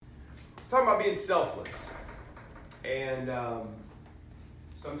talking about being selfless. And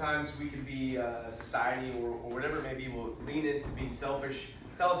sometimes we can be, society or whatever it may be, will lean into being selfish.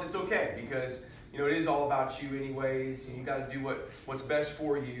 Tell us it's okay because, you know, it is all about you anyways. And you got to do what's best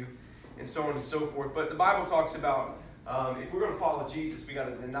for you and so on and so forth. But the Bible talks about if we're going to follow Jesus, we got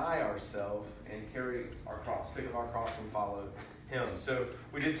to deny ourselves and carry our cross, pick up our cross and follow Him. So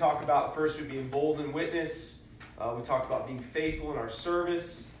we did talk about first we being bold in witness. We talked about being faithful in our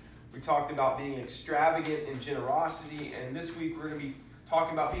service. We talked about being extravagant in generosity. And this week we're going to be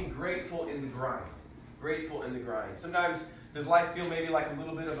talking about being grateful in the grind. Grateful in the grind. Sometimes does life feel maybe like a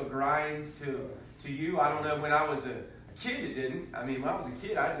little bit of a grind to you? I don't know. When I was a kid, it didn't. I mean, when I was a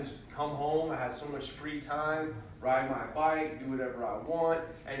kid, I just come home. I had so much free time, ride my bike, do whatever I want.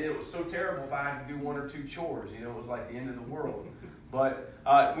 And it was so terrible if I had to do one or two chores. You know, it was like the end of the world. But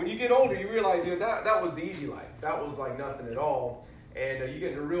when you get older, you realize, you know, that was the easy life. That was like nothing at all. And you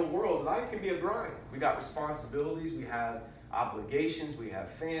get in the real world, life can be a grind. We got responsibilities. We have obligations. We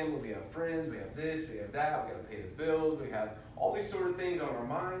have family. We have friends. We have this. We have that. We got to pay the bills. We have all these sort of things on our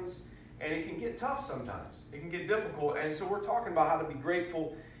minds. And it can get tough sometimes. It can get difficult. And so we're talking about how to be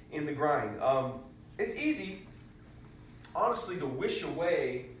grateful in the grind. It's easy, honestly, to wish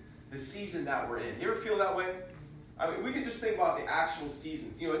away the season that we're in. You ever feel that way? I mean, we can just think about the actual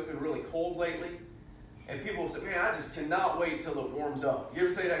seasons. You know, it's been really cold lately. And people say, man, I just cannot wait till it warms up. You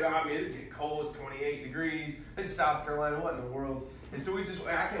ever say that? I mean, this is getting cold. It's 28 degrees. This is South Carolina. What in the world? And so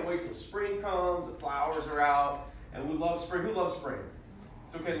I can't wait till spring comes. The flowers are out. And we love spring. Who loves spring?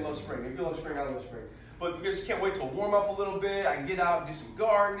 It's okay to love spring. If you love spring, I love spring. But we just can't wait till it warm up a little bit. I can get out and do some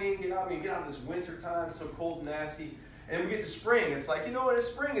gardening. Get out of this winter time. It's so cold and nasty. And we get to spring. It's like, you know what?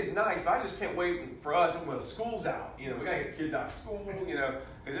 This spring is nice, but I just can't wait for us when school's out. You know, we got to get kids out of school, you know,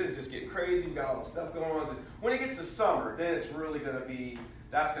 because this is just getting crazy. We got all this stuff going on. When it gets to summer, then it's really going to be,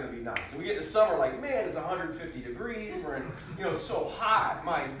 that's going to be nice. And we get to summer like, man, it's 150 degrees. We're in, you know, so hot.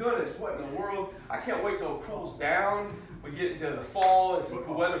 My goodness, what in the world? I can't wait till it cools down. We get into the fall and some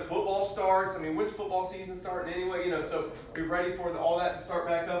cool weather. Football starts. I mean, when's football season starting anyway? You know, so we're ready for all that to start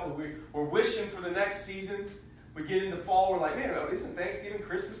back up. We're wishing for the next season. We get into fall, we're like, man, isn't Thanksgiving,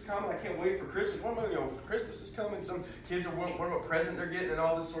 Christmas coming? I can't wait for Christmas. What am I, you know, Christmas is coming. Some kids are wondering what present they're getting and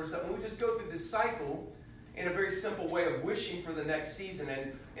all this sort of stuff. And we just go through this cycle in a very simple way of wishing for the next season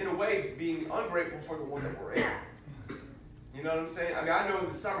and, in a way, being ungrateful for the one that we're in. You know what I'm saying? I mean, I know in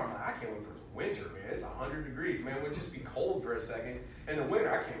the summer, I'm like, I can't wait for it to winter, man. It's 100 degrees, man. It would just be cold for a second. And in the winter,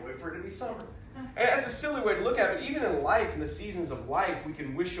 I can't wait for it to be summer. And that's a silly way to look at it. But even in life, in the seasons of life, we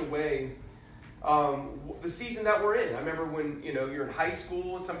can wish away the season that we're in. I remember when, you know, you're in high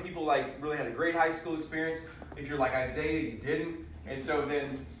school, and some people like really had a great high school experience. If you're like Isaiah, you didn't. And so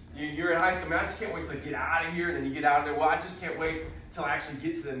then you're in high school, man, I just can't wait to get out of here. And then you get out of there, well, I just can't wait till I actually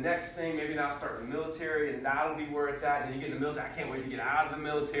get to the next thing. Maybe now start the military, and that'll be where it's at. And then you get in the military, I can't wait to get out of the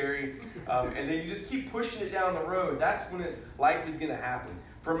military. And then you just keep pushing it down the road. That's when life is going to happen.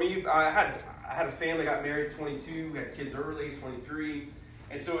 For me, I had a family, got married at 22, had kids early, 23.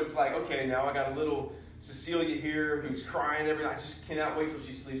 And so it's like, okay, now I got a little Cecilia here who's crying every night. I just cannot wait till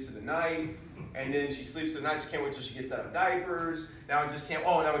she sleeps through the night. And then she sleeps through the night. Just can't wait till she gets out of diapers. Now I just can't,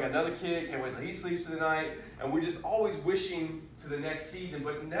 now we got another kid. Can't wait till he sleeps through the night. And we're just always wishing to the next season,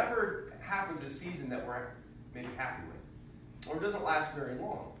 but it never happens a season that we're maybe happy with. Or it doesn't last very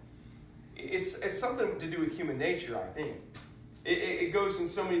long. It's something to do with human nature, I think. It goes in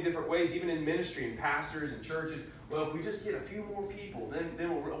so many different ways, even in ministry and pastors and churches. Well, if we just get a few more people, then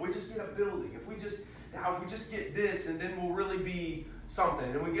we'll just get a building. If we just get this, and then we'll really be something.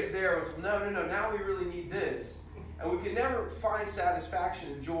 And we get there, it's no, now we really need this. And we can never find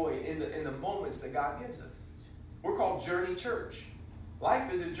satisfaction and joy in the moments that God gives us. We're called Journey Church.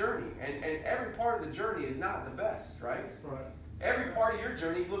 Life is a journey, and every part of the journey is not the best, right? Right. Every part of your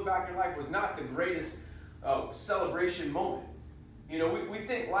journey, you look back in life, was not the greatest celebration moment. You know, we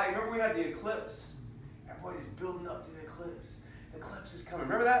think life, remember we had the eclipse? Everybody's building up to the eclipse. The eclipse is coming.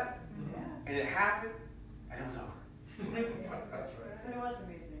 Remember that? Yeah. And it happened, and it was over. It was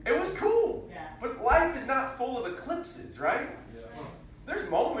amazing. It was cool. Yeah. But life is not full of eclipses, right? Yeah. There's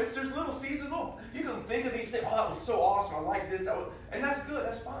moments, there's little seasons. Oh, you can think of these things, that was so awesome, I like this. And that's good,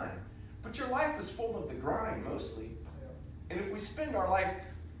 that's fine. But your life is full of the grind, mostly. And if we spend our life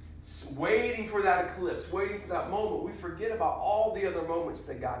waiting for that eclipse, waiting for that moment, we forget about all the other moments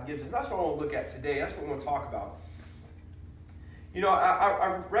that God gives us. That's what I want to look at today. That's what we want to talk about. You know,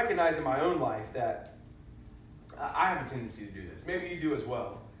 I recognize in my own life that I have a tendency to do this. Maybe you do as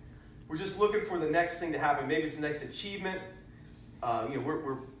well. We're just looking for the next thing to happen. Maybe it's the next achievement. You know,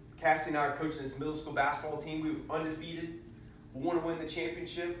 we're Cassie and I are coaching this middle school basketball team. We were undefeated. We want to win the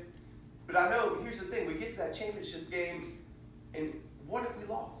championship. But I know, here's the thing, we get to that championship game, and what if we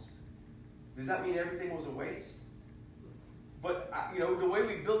lost? Does that mean everything was a waste? But, the way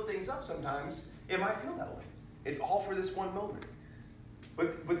we build things up sometimes, it might feel that way. It's all for this one moment.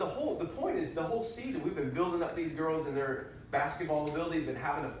 But the point is, the whole season, we've been building up these girls and their basketball ability. We've been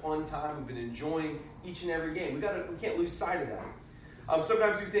having a fun time. We've been enjoying each and every game. We can't lose sight of that.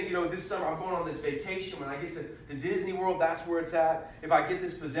 Sometimes we think, this summer I'm going on this vacation. When I get to Disney World, that's where it's at. If I get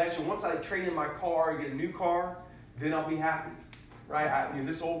this possession, once I trade in my car and get a new car, then I'll be happy. Right?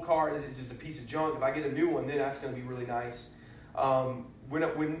 This old car is just a piece of junk. If I get a new one, then that's going to be really nice.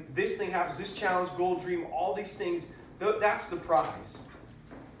 When this thing happens, this challenge, goal, dream, all these things, that's the prize.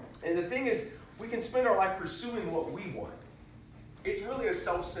 And the thing is, we can spend our life pursuing what we want. It's really a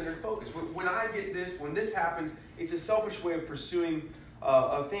self-centered focus. When I get this, when this happens, it's a selfish way of pursuing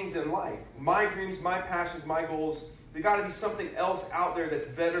things in life. My dreams, my passions, my goals, there's got to be something else out there that's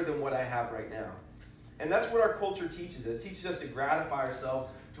better than what I have right now. And that's what our culture teaches. It teaches us to gratify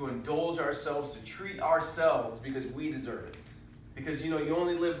ourselves, to indulge ourselves, to treat ourselves because we deserve it. Because, you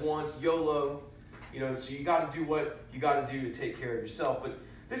only live once, YOLO, so you got to do what you got to do to take care of yourself. But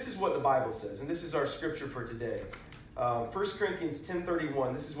this is what the Bible says, and this is our scripture for today. 1 Corinthians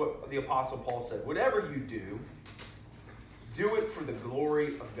 10:31, this is what the Apostle Paul said. Whatever you do it for the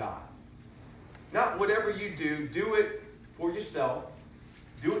glory of God. Not whatever you do it for yourself.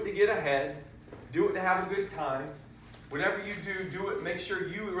 Do it to get ahead. Do it to have a good time. Whatever you do it, make sure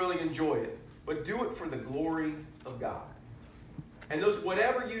you really enjoy it. But do it for the glory of God. And those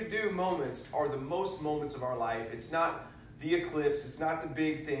whatever you do moments are the most moments of our life. It's not the eclipse. It's not the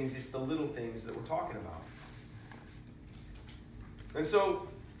big things. It's the little things that we're talking about. And so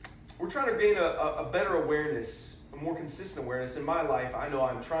we're trying to gain a better awareness, a more consistent awareness in my life. I know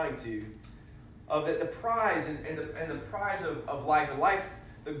I'm trying to. Of that the prize and the prize of life. And life,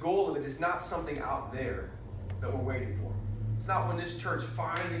 the goal of it is not something out there that we're waiting for. It's not when this church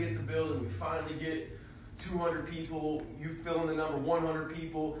finally gets a building, we finally get 200 people, you fill in the number 100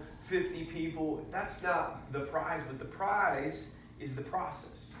 people, 50 people. That's not the prize, but the prize is the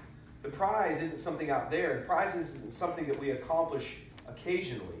process. The prize isn't something out there. The prize isn't something that we accomplish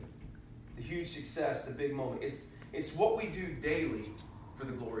occasionally. The huge success, the big moment. It's what we do daily for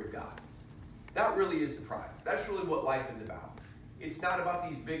the glory of God. That really is the prize. That's really what life is about. It's not about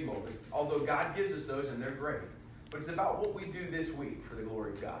these big moments, although God gives us those and they're great. But it's about what we do this week for the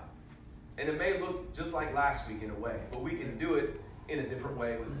glory of God. And it may look just like last week in a way, but we can do it in a different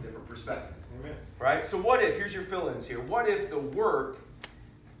way with a different perspective. Amen. Right? So what if, here's your fill-ins here, what if the work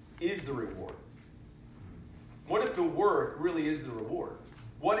is the reward? What if the work really is the reward?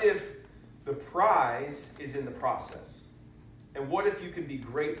 What if the prize is in the process? And what if you can be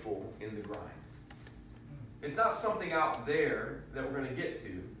grateful in the grind? It's not something out there that we're going to get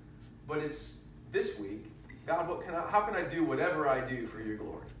to, but it's this week. God, how can I do whatever I do for your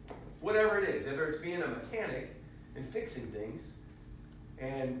glory? Whatever it is, whether it's being a mechanic and fixing things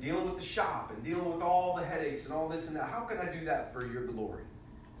and dealing with the shop and dealing with all the headaches and all this and that. How can I do that for your glory?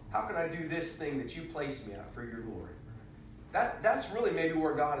 How can I do this thing that you placed me at for your glory? That's really maybe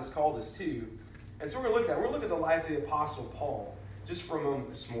where God has called us to. And so we're going to look at the life of the Apostle Paul just for a moment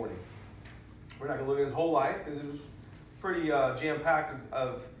this morning. We're not going to look at his whole life because it was pretty jam-packed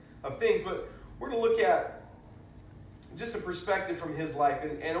of things, but we're going to look at just a perspective from his life.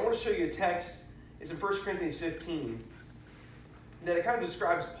 And I want to show you a text. It's in 1 Corinthians 15 that it kind of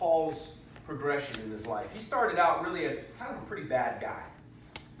describes Paul's progression in his life. He started out really as kind of a pretty bad guy.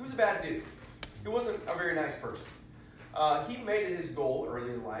 He was a bad dude. He wasn't a very nice person. He made it his goal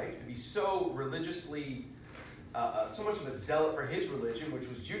early in life to be so religiously, so much of a zealot for his religion, which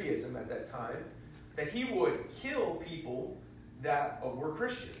was Judaism at that time, that he would kill people that were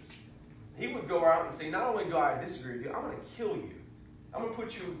Christians. He would go out and say, not only do I disagree with you, I'm going to kill you. I'm going to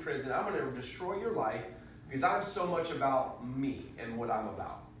put you in prison. I'm going to destroy your life because I'm so much about me and what I'm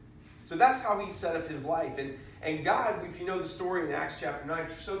about. So that's how he set up his life. And God, if you know the story in Acts chapter 9,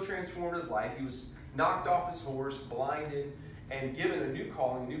 so transformed his life. He was knocked off his horse, blinded, and given a new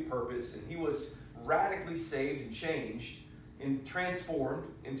calling, a new purpose. And he was radically saved and changed and transformed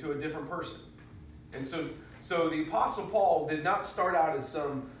into a different person. And so the Apostle Paul did not start out as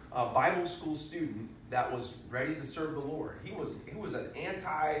some Bible school student that was ready to serve the Lord. He was an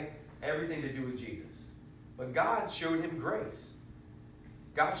anti everything to do with Jesus. But God showed him grace.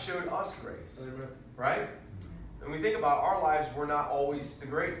 God showed us grace. Right? And we think about our lives, we're not always the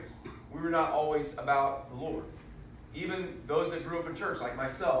greatest. We were not always about the Lord. Even those that grew up in church, like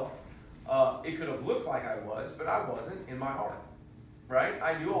myself, it could have looked like I was, but I wasn't in my heart. Right?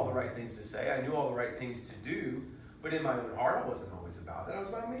 I knew all the right things to say. I knew all the right things to do. But in my own heart, I wasn't always about that. It was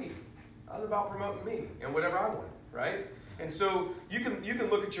about me. I was about promoting me and whatever I wanted, right? And so you can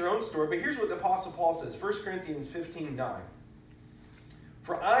look at your own story, but here's what the Apostle Paul says, 1 Corinthians 15:9.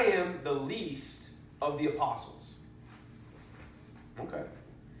 For I am the least of the apostles. Okay.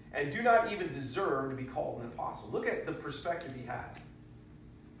 And do not even deserve to be called an apostle. Look at the perspective he has.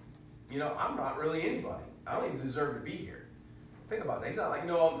 I'm not really anybody. I don't even deserve to be here. Think about that. He's not like,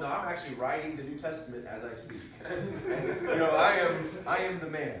 no, I'm actually writing the New Testament as I speak. And, I am the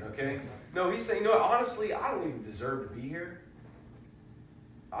man, okay? No, he's saying, honestly, I don't even deserve to be here.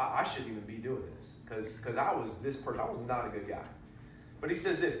 I shouldn't even be doing this because I was this person. I was not a good guy. But he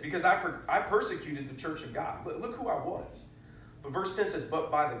says this, because I persecuted the church of God. Look who I was. But verse 10 says, but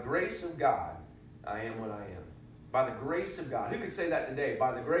by the grace of God, I am what I am. By the grace of God. Who could say that today?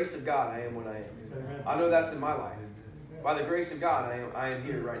 By the grace of God, I am what I am. I know that's in my life. By the grace of God, I am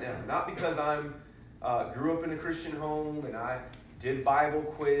here right now. Not because I grew up in a Christian home and I did Bible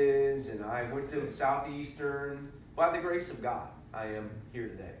quiz and I went to Southeastern. By the grace of God, I am here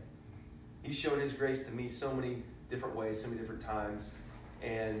today. He's shown His grace to me so many different ways, so many different times.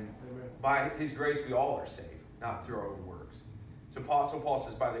 And by His grace, we all are saved, not through our own works. So Apostle Paul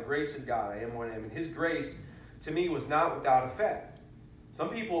says, by the grace of God, I am what I am. And His grace to me was not without effect. Some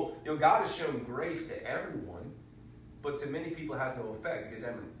people, God has shown grace to everyone, but to many people it has no effect because they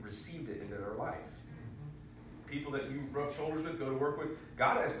haven't received it into their life. People that you rub shoulders with, go to work with,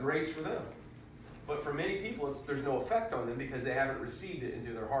 God has grace for them. But for many people, there's no effect on them because they haven't received it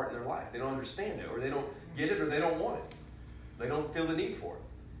into their heart and their life. They don't understand it, or they don't get it, or they don't want it. They don't feel the need for it.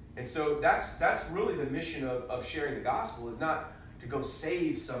 And so that's really the mission of sharing the gospel, is not to go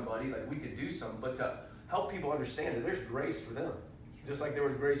save somebody like we could do something, but to help people understand that there's grace for them. Just like there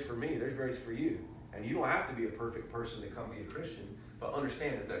was grace for me, there's grace for you. And you don't have to be a perfect person to come be a Christian, but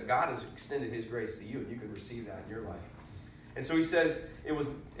understand that God has extended His grace to you, and you can receive that in your life. And so he says it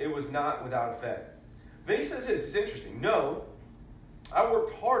was not without effect. Then he says this, it's interesting. No, I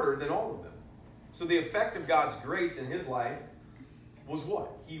worked harder than all of them. So the effect of God's grace in his life was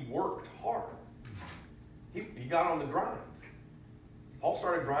what? He worked hard. He got on the grind. Paul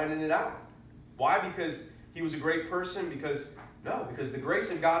started grinding it out. Why? Because he was a great person? Because the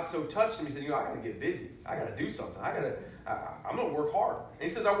grace of God so touched him. He said, I got to get busy. I got to do something. I'm going to work hard. And he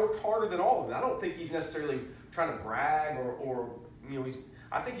says, I worked harder than all of them. I don't think he's necessarily trying to brag or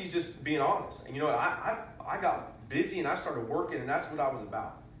I think he's just being honest. And I got busy and I started working, and that's what I was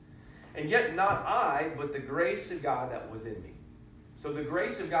about. And yet not I, but the grace of God that was in me. So the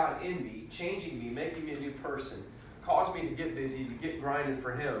grace of God in me, changing me, making me a new person, caused me to get busy, to get grinding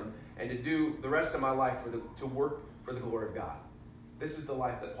for Him, and to do the rest of my life to work for the glory of God. This is the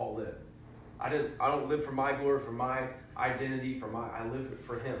life that Paul lived. I don't live for my glory, for my identity, I live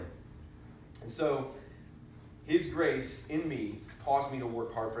for Him. And so His grace in me caused me to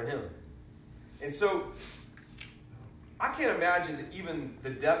work hard for Him. And so I can't imagine that even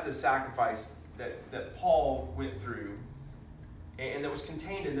the depth of sacrifice that Paul went through and that was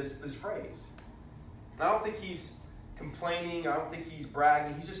contained in this phrase. And I don't think he's complaining. I don't think he's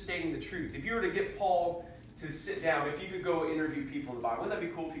bragging. He's just stating the truth. If you were to get Paul to sit down, if you could go interview people in the Bible, wouldn't that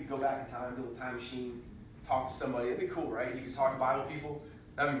be cool if you could go back in time, build a time machine, talk to somebody? That'd be cool, right? You could talk to Bible people.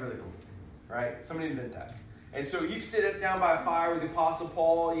 That'd be really cool, right? Somebody invent that. And so you could sit down by a fire with the Apostle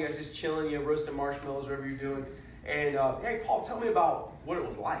Paul. You guys just chilling, roasting marshmallows, whatever you're doing. And, hey, Paul, tell me about what it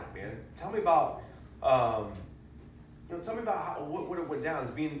was like, man. Tell me about, tell me about what it went down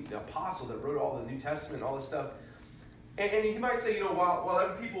as being the apostle that wrote all the New Testament and all this stuff. And you might say, while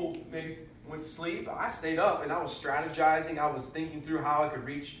other people maybe went to sleep, I stayed up and I was strategizing. I was thinking through how I could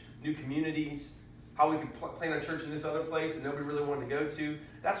reach new communities, how we could plant a church in this other place that nobody really wanted to go to.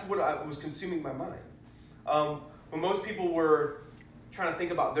 That's what was consuming my mind. When most people were trying to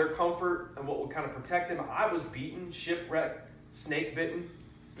think about their comfort and what would kind of protect them, I was beaten, shipwrecked, snake bitten.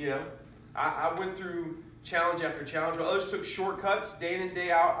 I went through challenge after challenge. While others took shortcuts day in and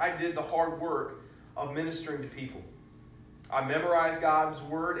day out, I did the hard work of ministering to people. I memorized God's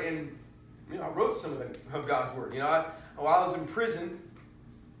word, and I wrote some of God's word. While I was in prison,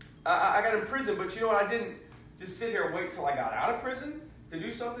 I got in prison, but I didn't just sit here and wait till I got out of prison to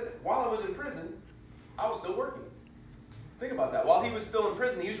do something. While I was in prison, I was still working. Think about that. While he was still in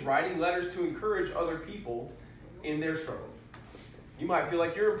prison, he was writing letters to encourage other people in their struggle. You might feel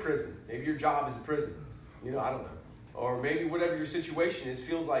like you're in prison. Maybe your job is a prison. I don't know. Or maybe whatever your situation is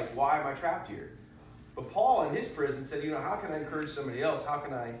feels like, why am I trapped here? But Paul in his prison said, how can I encourage somebody else? How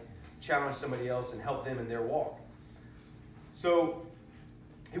can I challenge somebody else and help them in their walk? So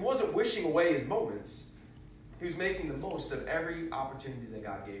he wasn't wishing away his moments. He was making the most of every opportunity that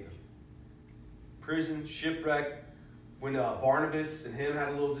God gave him. Prison, shipwreck, when Barnabas and him had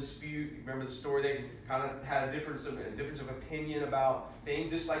a little dispute, remember the story? They kind of had a difference of opinion about things,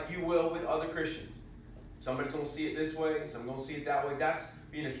 just like you will with other Christians. Somebody's going to see it this way, some going to see it that way. That's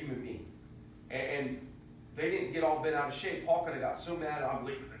being a human being. And they didn't get all bent out of shape. Paul could have got so mad, I'm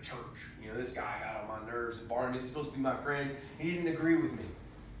leaving the church. This guy got on my nerves. And Barnabas is supposed to be my friend. He didn't agree with me.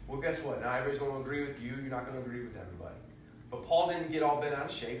 Well, guess what? Now everybody's going to agree with you. You're not going to agree with everybody. But Paul didn't get all bent out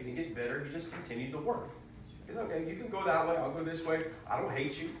of shape. He didn't get bitter. He just continued to work. He said, okay, you can go that way. I'll go this way. I don't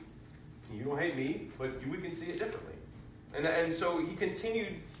hate you. You don't hate me. But we can see it differently. And so he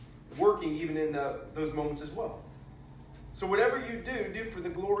continued working even in those moments as well. So whatever you do for the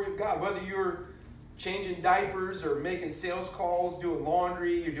glory of God. Whether you're changing diapers or making sales calls, doing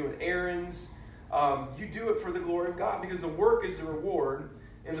laundry, you're doing errands, you do it for the glory of God, because the work is the reward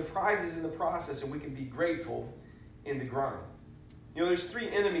and the prize is in the process, and we can be grateful in the grind. There's 3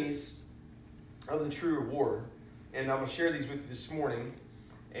 enemies of the true reward, and I'm going to share these with you this morning,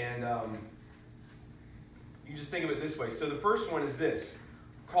 and you just think of it this way. So the first one is this.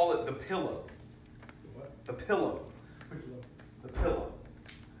 Call it the pillow. What? The pillow. The pillow.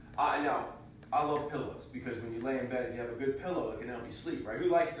 Now, I love pillows, because when you lay in bed and you have a good pillow, it can help you sleep, right? Who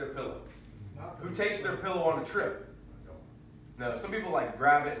likes their pillow? Who takes their pillow on a trip? No, some people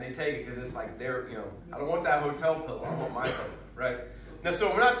grab it and they take it because it's like I don't want that hotel pillow. I want my pillow, right? Now,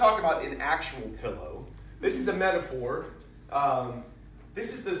 so we're not talking about an actual pillow. This is a metaphor.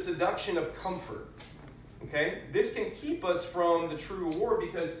 This is the seduction of comfort, okay? This can keep us from the true reward,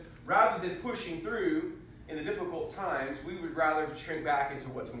 because rather than pushing through in the difficult times, we would rather shrink back into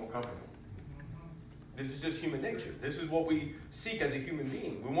what's more comfortable. This is just human nature. This is what we seek as a human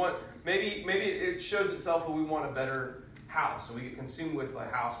being. We want, maybe it shows itself that we want a better house. So we get consumed with the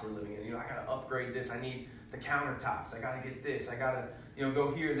house we're living in. I got to upgrade this. I need the countertops. I got to get this. I got to,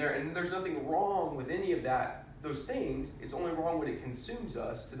 go here and there. And there's nothing wrong with any of those things. It's only wrong when it consumes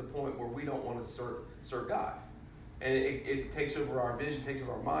us to the point where we don't want to serve God. And it takes over our vision, takes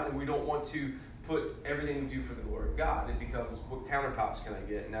over our mind, and we don't want to put everything we do for the glory of God. It becomes, what countertops can I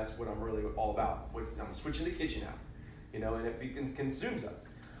get? And that's what I'm really all about. I'm switching the kitchen out, and it consumes us.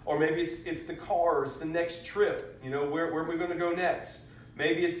 Or maybe it's the car, it's the next trip, where are we going to go next?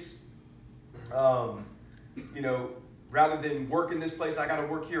 Maybe it's, rather than work in this place, I got to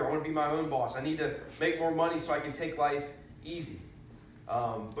work here. I want to be my own boss. I need to make more money so I can take life easy.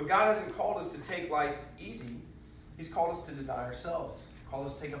 But God hasn't called us to take life easy. He's called us to deny ourselves, called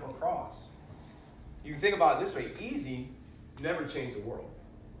us to take up our cross. You can think about it this way. Easy never changed the world.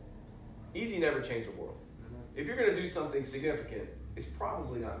 Easy never changed the world. If you're going to do something significant, it's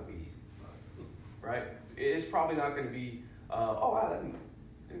probably not going to be easy. Right? It's probably not going to be, wow, that didn't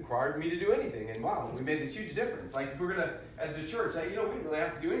require me to do anything. And wow, we made this huge difference. Like, if we're going to, as a church, we didn't really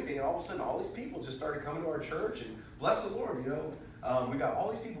have to do anything. And all of a sudden, all these people just started coming to our church. And bless the Lord, we got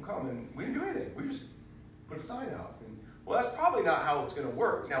all these people coming. We didn't do anything. We just put a sign out. And, well, that's probably not how it's going to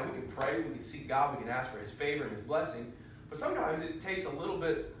work. Now, we can pray, we can seek God, we can ask for His favor and His blessing, but sometimes it takes a little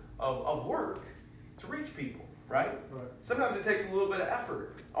bit of work to reach people, right? Sometimes it takes a little bit of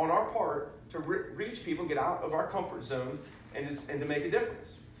effort on our part to reach people, get out of our comfort zone, and to make a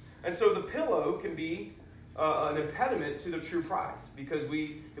difference. And so the pillow can be an impediment to the true prize, because if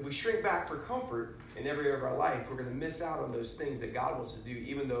we shrink back for comfort in every area of our life, we're going to miss out on those things that God wants to do,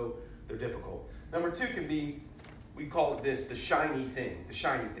 even though they're difficult. Number 2 can be, we call it this, the shiny thing. The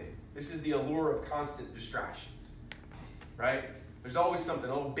shiny thing. This is the allure of constant distractions, right? There's always something.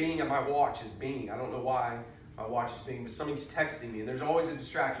 A little bing at my watch is binging. I don't know why my watch is binging, but somebody's texting me, and there's always a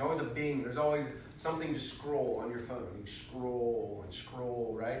distraction, always a bing. There's always something to scroll on your phone. You scroll and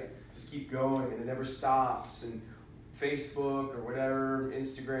scroll, right? Just keep going, and it never stops. And Facebook or whatever,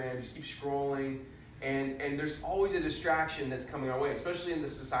 Instagram, just keep scrolling. And there's always a distraction that's coming our way, especially in the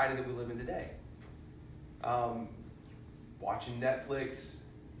society that we live in today. Watching Netflix,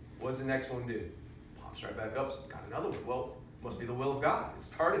 what does the next one do? Pops right back up, got another one. Well, must be the will of God. It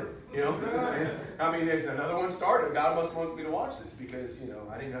started, I mean, if another one started, God must want me to watch this, because,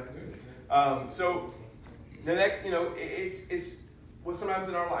 I didn't have to do it. So the next, it's what sometimes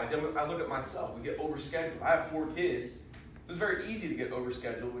in our lives, I look at myself, we get overscheduled. I have 4 kids. It's very easy to get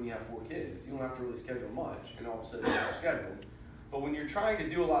overscheduled when you have 4 kids. You don't have to really schedule much, and all of a sudden you're overscheduled. But when you're trying to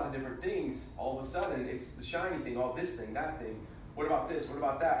do a lot of different things, all of a sudden it's the shiny thing, oh, this thing, that thing. What about this? What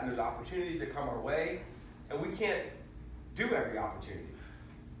about that? And there's opportunities that come our way, and we can't do every opportunity.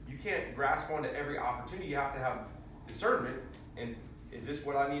 You can't grasp onto every opportunity. You have to have discernment, and is this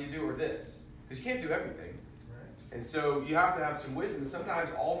what I need to do, or this? Because you can't do everything. Right. And so you have to have some wisdom. And sometimes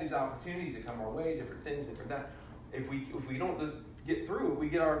all these opportunities that come our way, different things, different that, if we don't get through it, we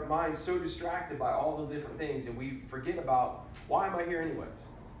get our minds so distracted by all the different things, and we forget about, why am I here anyways?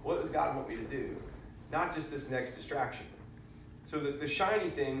 What does God want me to do? Not just this next distraction. So the shiny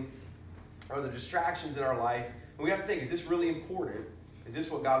thing are the distractions in our life, and we have to think, is this really important? Is this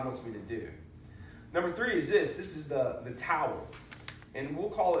what God wants me to do? Number 3 is this. This is the towel. And we'll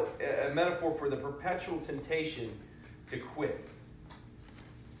call it a metaphor for the perpetual temptation to quit.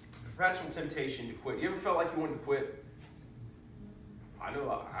 Perpetual temptation to quit. You ever felt like you wanted to quit? I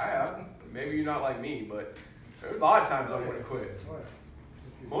know I have. Maybe you're not like me, but there's a lot of times I want to quit.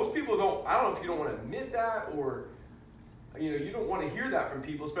 Most people don't. I don't know if you don't want to admit that, or you don't want to hear that from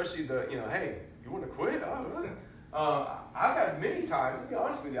people, especially hey, you want to quit? I've had many times. To be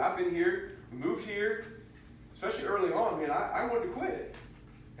honest with you, I've been here, moved here, especially early on. Man, I wanted to quit.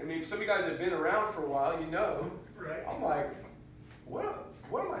 I mean, some of you guys have been around for a while. Right. I'm like, what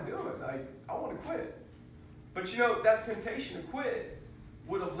am I doing? I want to quit. But that temptation to quit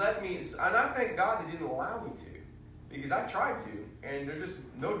would have led me, and I thank God He didn't allow me to, because I tried to, and there's just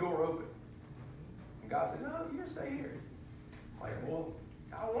no door open. And God said, no, you're going to stay here. I'm like, well,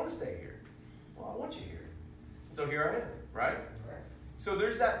 I don't want to stay here. Well, I want you here. So here I am, right? So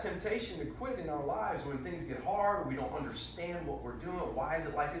there's that temptation to quit in our lives when things get hard, we don't understand what we're doing. Why is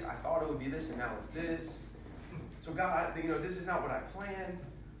it like this? I thought it would be this, and now it's this. So God, this is not what I planned.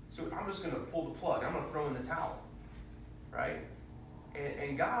 So I'm just going to pull the plug. I'm going to throw in the towel, right?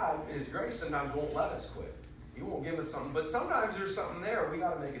 And God, in His grace, sometimes won't let us quit. He won't give us something. But sometimes there's something there. We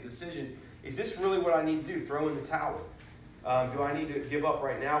got to make a decision. Is this really what I need to do? Throw in the towel. Do I need to give up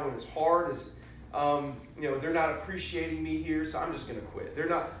right now when it's hard? They're not appreciating me here, so I'm just going to quit.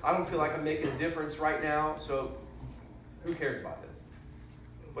 I don't feel like I'm making a difference right now, so who cares about this?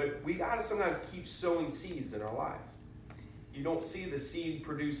 But we got to sometimes keep sowing seeds in our lives. You don't see the seed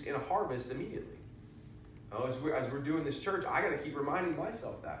produce in a harvest immediately. As we're doing this church, I got to keep reminding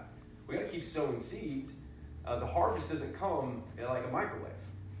myself that. We got to keep sowing seeds. The harvest doesn't come like a microwave.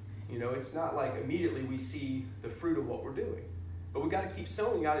 It's not like immediately we see the fruit of what we're doing. But we got to keep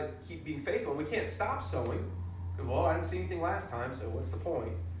sowing. We got to keep being faithful. And we can't stop sowing. Well, I didn't see anything last time, so what's the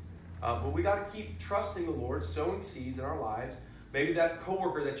point? But we got to keep trusting the Lord, sowing seeds in our lives. Maybe that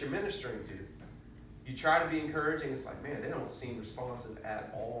coworker that you're ministering to, you try to be encouraging. It's like, man, they don't seem responsive at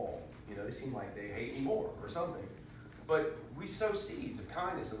all. They seem like they hate me more or something. But we sow seeds of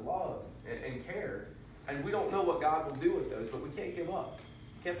kindness and love and care. And we don't know what God will do with those, but we can't give up.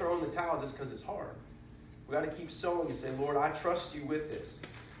 We can't throw in the towel just because it's hard. We got to keep sowing and say, Lord, I trust you with this.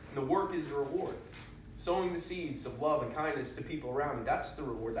 And the work is the reward. Sowing the seeds of love and kindness to people around me, that's the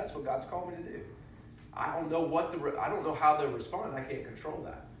reward. That's what God's called me to do. I don't know how they'll respond. I can't control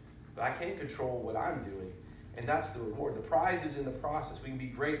that. But I can control what I'm doing. And that's the reward. The prize is in the process. We can be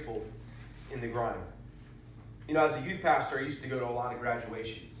grateful in the grind. As a youth pastor, I used to go to a lot of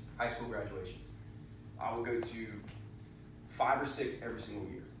graduations, high school graduations. I would go to 5 or 6 every single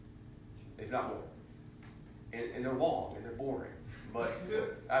year, if not more. And they're long and they're boring. But,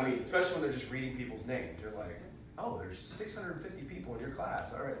 especially when they're just reading people's names. They're like, oh, there's 650 people in your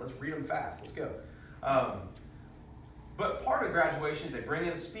class. All right, let's read them fast. Let's go. But part of graduations, they bring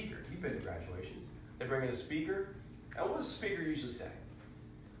in a speaker. You've been to graduations. They bring in a speaker. And what does the speaker usually say?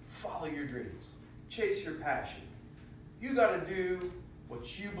 Follow your dreams. Chase your passion. You got to do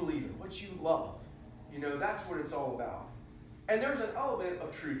what you believe in, what you love. That's what it's all about. And there's an element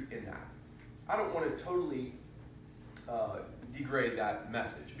of truth in that. I don't want to totally degrade that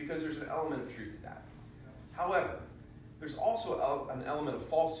message, because there's an element of truth to that. However, there's also an element of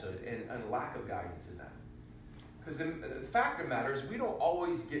falsehood and lack of guidance in that. Because the fact of the matter is, we don't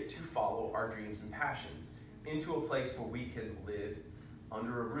always get to follow our dreams and passions into a place where we can live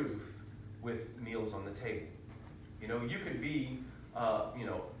under a roof with meals on the table. You could be,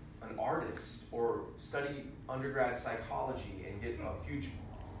 an artist or study undergrad psychology and get a huge,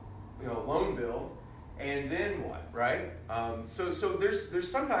 loan bill, and then what, right? So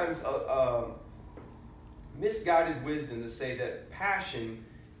there's sometimes a misguided wisdom to say that passion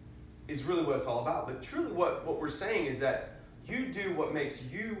is really what it's all about. But truly what we're saying is that you do what makes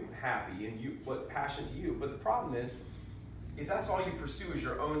you happy and what passion to you. But the problem is, if that's all you pursue is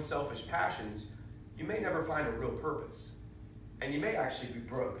your own selfish passions, you may never find a real purpose. And you may actually be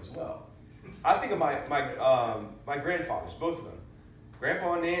broke as well. I think of my grandfathers, both of them.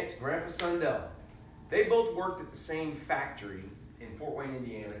 Grandpa Nance, Grandpa Sundell. They both worked at the same factory in Fort Wayne,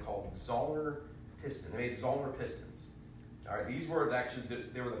 Indiana, called Zollner Piston. They made Zollner Pistons. All right, these were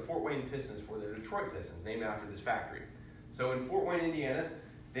they were the Fort Wayne Pistons for the Detroit Pistons, named after this factory. So in Fort Wayne, Indiana,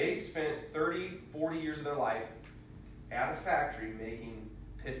 they spent 30, 40 years of their life at a factory making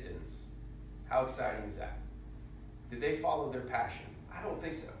pistons. How exciting is that? Did they follow their passion? I don't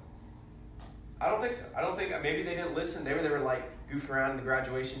think so. I don't think, maybe they didn't listen. They were like goofing around in the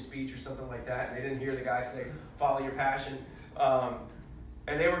graduation speech or something like that, and they didn't hear the guy say, follow your passion.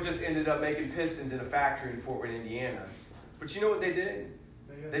 And they were just ended up making pistons in a factory in Fort Wayne, Indiana. But you know what they did?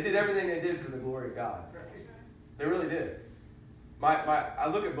 They did everything they did for the glory of God. They really did. I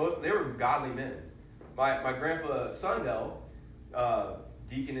look at both, they were godly men. My grandpa Sundell,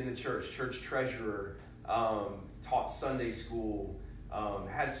 deacon in the church treasurer, taught Sunday school,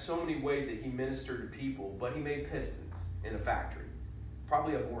 had so many ways that he ministered to people, but he made pistons in a factory.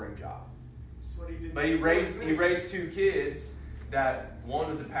 Probably a boring job. That's what he did. But he raised two kids that one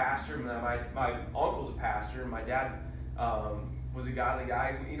was a pastor, my uncle's a pastor, and my dad was a godly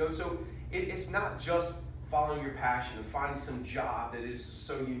guy. So it's not just following your passion and finding some job that is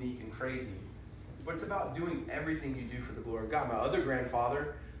so unique and crazy, but it's about doing everything you do for the glory of God. My other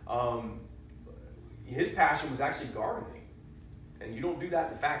grandfather, his passion was actually gardening, and you don't do that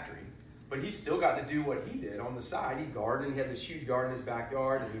in the factory, but he still got to do what he did on the side. He gardened. He had this huge garden in his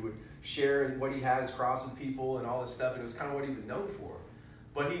backyard, and he would share what he had, his crops with people and all this stuff, and it was kind of what he was known for.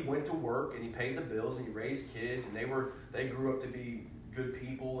 But he went to work, and he paid the bills, and he raised kids, and they grew up to be good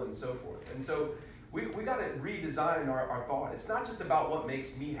people and so forth. And so we got to redesign our thought. It's not just about what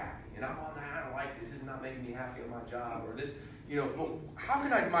makes me happy. And I don't like this. This is not making me happy on my job, or this, but how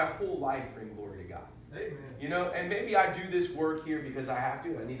can I my whole life bring glory to God? Amen. And maybe I do this work here because I have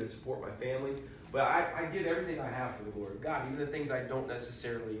to. I need to support my family. But I give everything I have for the glory of God, even the things I don't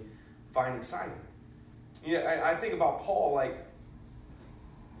necessarily find exciting. I think about Paul, like,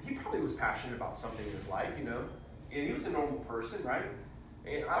 he probably was passionate about something in his life, and he was a normal person, right?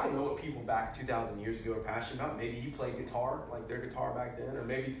 And I don't know what people back 2,000 years ago are passionate about. Maybe he played guitar, like their guitar back then, or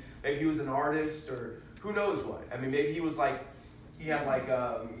maybe he was an artist, or who knows what. I mean, maybe he had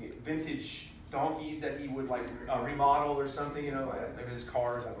vintage donkeys that he would remodel or something, maybe his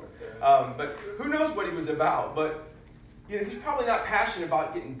cars, I don't know. But who knows what he was about? But he's probably not passionate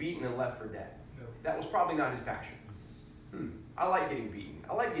about getting beaten and left for dead. No. That was probably not his passion. I like getting beaten.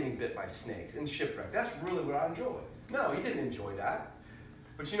 I like getting bit by snakes and shipwrecked. That's really what I enjoy. No, he didn't enjoy that.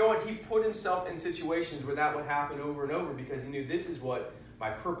 But you know what? He put himself in situations where that would happen over and over because he knew this is what my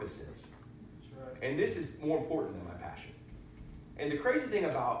purpose is. That's right. And this is more important than my passion. And the crazy thing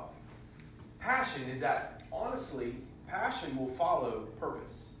about passion is that, honestly, passion will follow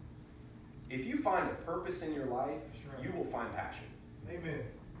purpose. If you find a purpose in your life, That's right. you will find passion. Amen.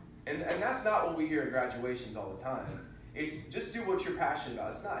 And that's not what we hear at graduations all the time. It's just do what you're passionate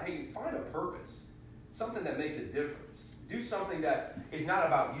about. It's not, hey, find a purpose, something that makes a difference. Do something that is not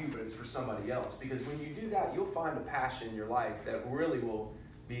about you, but it's for somebody else. Because when you do that, you'll find a passion in your life that really will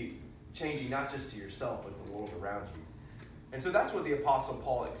be changing not just to yourself, but the world around you. And so that's what the Apostle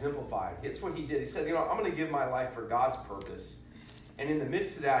Paul exemplified. It's what he did. He said, I'm going to give my life for God's purpose. And in the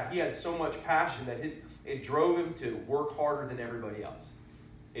midst of that, he had so much passion that it drove him to work harder than everybody else.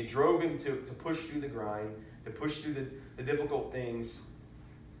 It drove him to push through the grind, to push through the difficult things,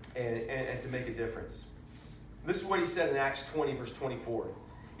 and to make a difference. This is what he said in Acts 20, verse 24.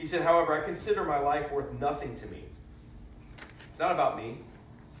 He said, however, I consider my life worth nothing to me. It's not about me.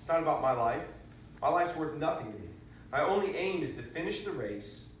 It's not about my life. My life's worth nothing to me. My only aim is to finish the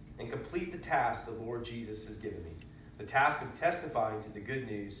race and complete the task the Lord Jesus has given me. The task of testifying to the good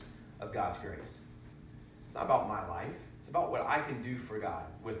news of God's grace. It's not about my life. It's about what I can do for God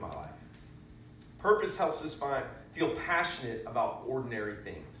with my life. Purpose helps us feel passionate about ordinary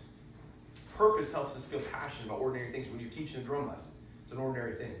things. Purpose helps us feel passionate about ordinary things. When you teach a drum lesson, it's an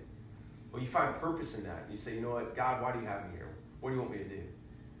ordinary thing. Well, you find purpose in that. You say, you know what, God, why do you have me here? What do you want me to do?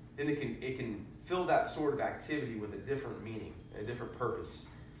 Then it can fill that sort of activity with a different meaning, a different purpose.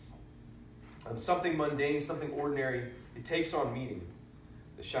 Something mundane, something ordinary, it takes on meaning.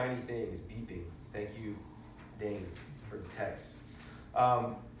 The shiny thing is beeping. Thank you, Dane, for the text.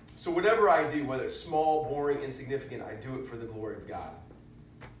 So whatever I do, whether it's small, boring, insignificant, I do it for the glory of God.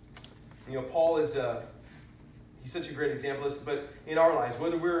 Paul is he's such a great example of this, but in our lives,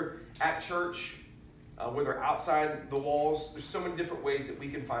 whether we're at church, whether outside the walls, there's so many different ways that we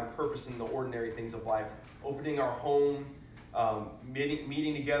can find purpose in the ordinary things of life. Opening our home,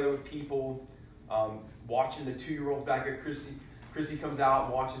 meeting together with people, watching the 2-year-olds back here. Chrissy comes out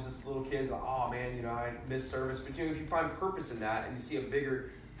and watches this little kid. It's like, oh man, I miss service. But if you find purpose in that and you see a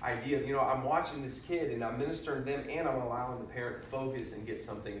bigger idea of, I'm watching this kid and I'm ministering to them and I'm allowing the parent to focus and get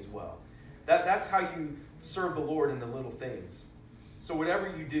something as well. That's how you serve the Lord in the little things. So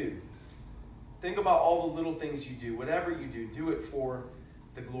whatever you do, think about all the little things you do. Whatever you do it for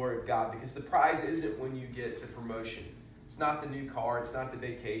the glory of God. Because the prize isn't when you get the promotion. It's not the new car. It's not the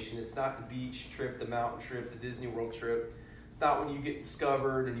vacation. It's not the beach trip, the mountain trip, the Disney World trip. It's not when you get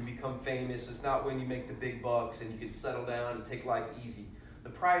discovered and you become famous. It's not when you make the big bucks and you can settle down and take life easy. The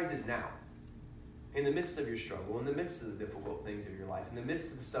prize is now. In the midst of your struggle, in the midst of the difficult things of your life, in the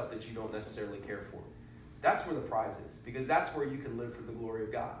midst of the stuff that you don't necessarily care for. That's where the prize is, because that's where you can live for the glory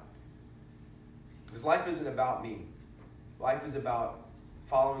of God. Because life isn't about me. Life is about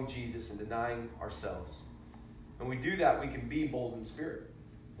following Jesus and denying ourselves. When we do that, we can be bold in spirit.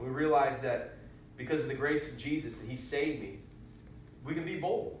 We realize that because of the grace of Jesus, that he saved me, we can be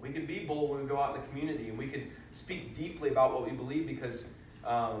bold. We can be bold when we go out in the community, and we can speak deeply about what we believe, because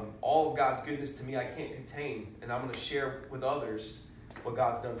all of God's goodness to me I can't contain, and I'm going to share with others what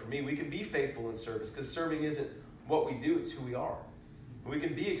God's done for me. We can be faithful in service, because serving isn't what we do, it's who we are. We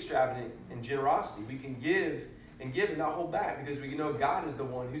can be extravagant in generosity. We can give and not hold back, because we know God is the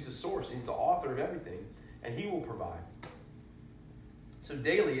one who's the source. He's the author of everything, and he will provide. So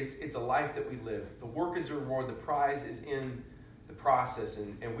daily, it's a life that we live. The work is a reward. The prize is in the process,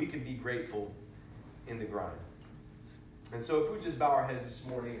 and we can be grateful in the grind. And so if we just bow our heads this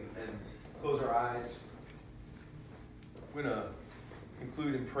morning and close our eyes, we're going to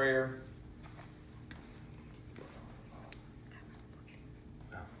conclude in prayer.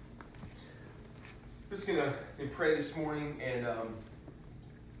 I'm just going to pray this morning, and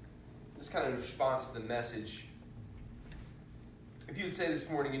just kind of in response to the message. If you would say this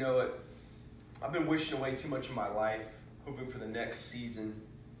morning, you know what, I've been wishing away too much of my life, hoping for the next season.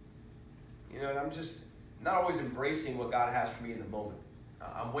 You know, and I'm just not always embracing what God has for me in the moment.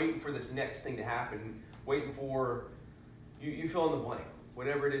 I'm waiting for this next thing to happen, waiting for, you fill in the blank,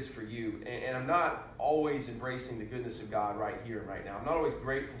 whatever it is for you. And I'm not always embracing the goodness of God right here and right now. I'm not always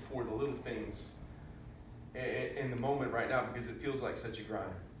grateful for the little things in the moment right now, because it feels like such a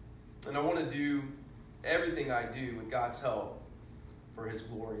grind. And I want to do everything I do with God's help for his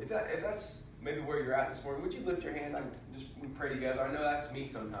glory. If that's maybe where you're at this morning, would you lift your hand? We pray together. I know that's me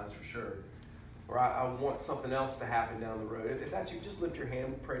sometimes for sure. Or I want something else to happen down the road. If that's you, just lift your hand.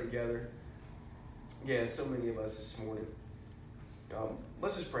 We'll pray together. Yeah, so many of us this morning.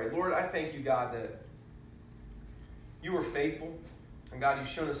 Let's just pray. Lord, I thank you, God, that you are faithful. And God, you've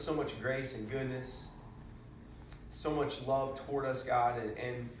shown us so much grace and goodness, so much love toward us, God.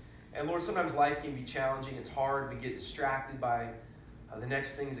 And Lord, sometimes life can be challenging. It's hard. We get distracted by the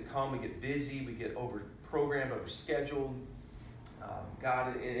next things that come. We get busy. We get over-programmed, over-scheduled.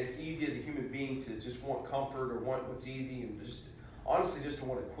 God, and it's easy as a human being to just want comfort or want what's easy, and just honestly just to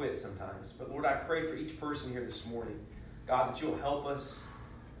want to quit sometimes. But Lord, I pray for each person here this morning, God, that you'll help us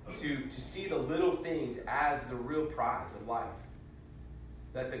to see the little things as the real prize of life.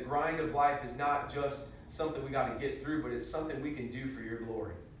 That the grind of life is not just something we got to get through, but it's something we can do for your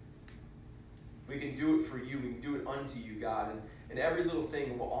glory. We can do it for you. We can do it unto you, God. And every little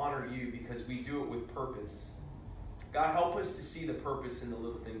thing will honor you, because we do it with purpose. God, help us to see the purpose in the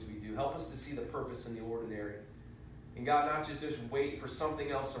little things we do. Help us to see the purpose in the ordinary. And God, not just wait for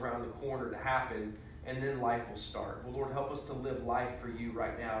something else around the corner to happen, and then life will start. Well, Lord, help us to live life for you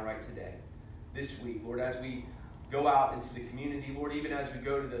right now, right today, this week. Lord, as we go out into the community, Lord, even as we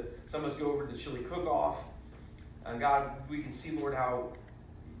go to some of us go over to the chili cook-off, and God, we can see, Lord, how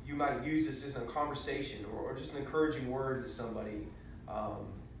you might use this as a conversation or just an encouraging word to somebody.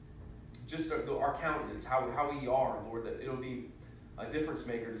 Just our countenance, how we are, Lord, that it'll be a difference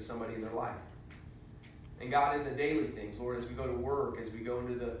maker to somebody in their life. And God, in the daily things, Lord, as we go to work, as we go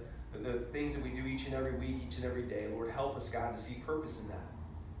into the things that we do each and every week, each and every day, Lord, help us, God, to see purpose in that.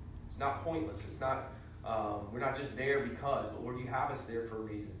 It's not pointless. It's not, we're not just there because, but Lord, you have us there for a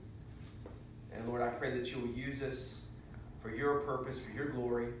reason. And Lord, I pray that you will use us for your purpose, for your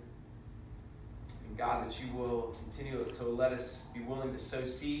glory. And God, that you will continue to let us be willing to sow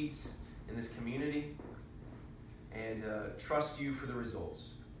seeds in this community and trust you for the results.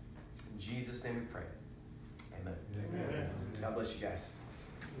 In Jesus' name we pray. Amen. Amen. God bless you guys.